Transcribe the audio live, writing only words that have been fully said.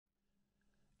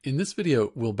In this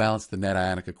video, we'll balance the net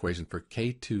ionic equation for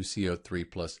K2CO3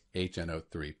 plus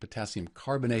HNO3, potassium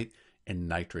carbonate and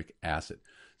nitric acid.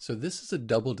 So this is a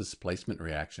double displacement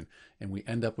reaction, and we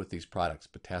end up with these products,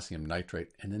 potassium nitrate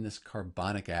and then this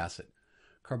carbonic acid.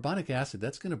 Carbonic acid,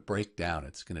 that's going to break down.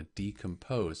 It's going to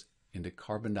decompose into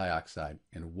carbon dioxide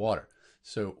and water.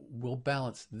 So we'll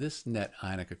balance this net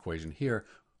ionic equation here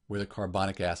where the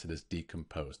carbonic acid is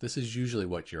decomposed. This is usually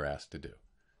what you're asked to do.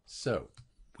 So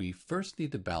we first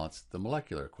need to balance the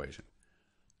molecular equation.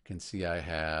 You can see I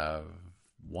have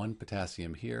 1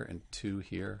 potassium here and 2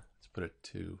 here. Let's put a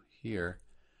 2 here.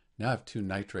 Now I have 2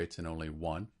 nitrates and only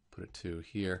 1. Put a 2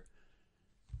 here.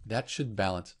 That should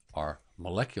balance our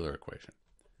molecular equation.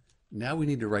 Now we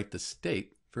need to write the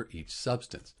state for each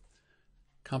substance.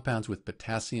 Compounds with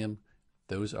potassium,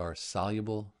 those are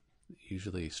soluble,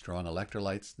 usually strong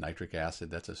electrolytes. Nitric acid,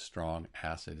 that's a strong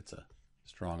acid. It's a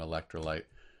strong electrolyte.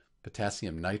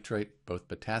 Potassium nitrate, both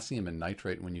potassium and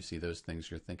nitrate, when you see those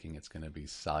things, you're thinking it's going to be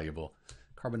soluble.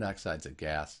 Carbon dioxide's a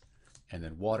gas. And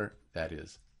then water, that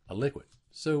is a liquid.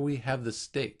 So we have the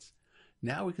states.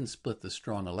 Now we can split the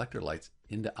strong electrolytes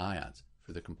into ions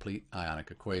for the complete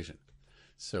ionic equation.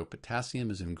 So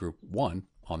potassium is in group 1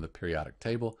 on the periodic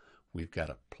table. We've got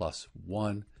a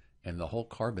 +1, and the whole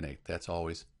carbonate, that's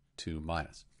always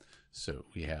 2-. So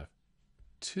we have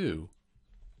 2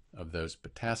 of those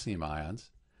potassium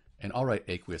ions. And I'll write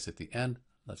aqueous at the end.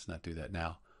 Let's not do that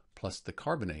now. Plus the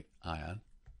carbonate ion.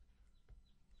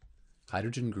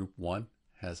 Hydrogen group 1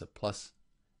 has a plus,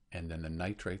 and then the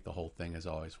nitrate, the whole thing is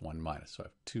always 1-. So I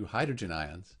have 2 hydrogen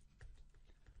ions,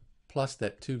 plus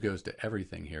that 2 goes to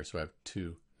everything here, so I have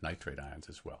 2 nitrate ions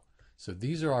as well. So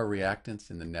these are our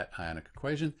reactants in the net ionic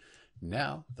equation.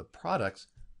 Now the products,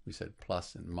 we said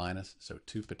plus and minus, so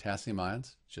 2 potassium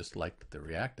ions, just like the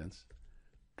reactants,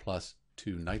 plus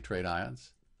 2 nitrate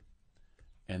ions.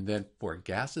 And then for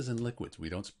gases and liquids, we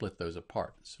don't split those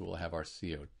apart. So we'll have our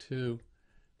CO2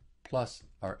 plus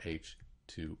our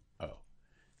H2O.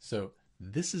 So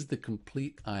this is the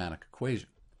complete ionic equation.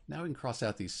 Now we can cross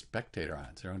out these spectator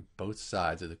ions. They're on both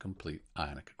sides of the complete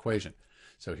ionic equation.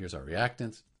 So here's our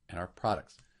reactants and our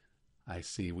products. I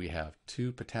see we have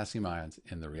 2 potassium ions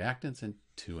in the reactants and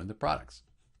 2 in the products.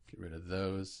 Get rid of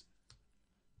those.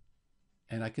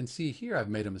 And I can see here I've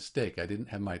made a mistake. I didn't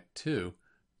have my 2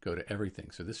 go to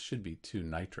everything. So this should be 2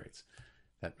 nitrates.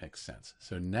 That makes sense.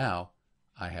 So now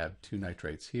I have 2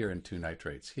 nitrates here and 2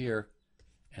 nitrates here,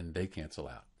 and they cancel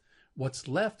out. What's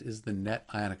left is the net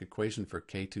ionic equation for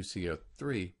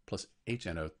K2CO3 plus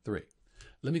HNO3.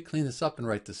 Let me clean this up and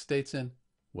write the states in.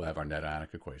 We'll have our net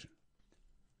ionic equation.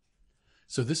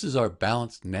 So this is our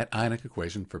balanced net ionic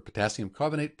equation for potassium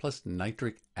carbonate plus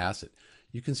nitric acid.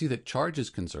 You can see that charge is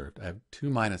conserved. I have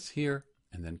 2- here,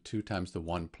 and then 2 times the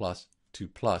 1 plus, 2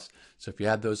 plus. So if you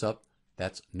add those up,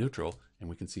 that's neutral, and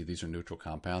we can see these are neutral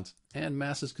compounds, and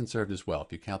mass is conserved as well.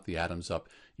 If you count the atoms up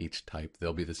each type,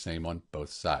 they'll be the same on both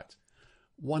sides.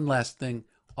 One last thing,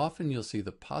 often you'll see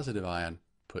the positive ion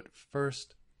put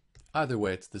first. Either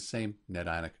way, it's the same net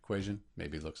ionic equation,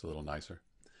 maybe it looks a little nicer.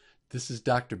 This is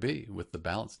Dr. B with the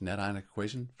balanced net ionic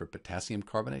equation for potassium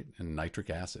carbonate and nitric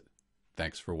acid.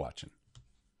 Thanks for watching.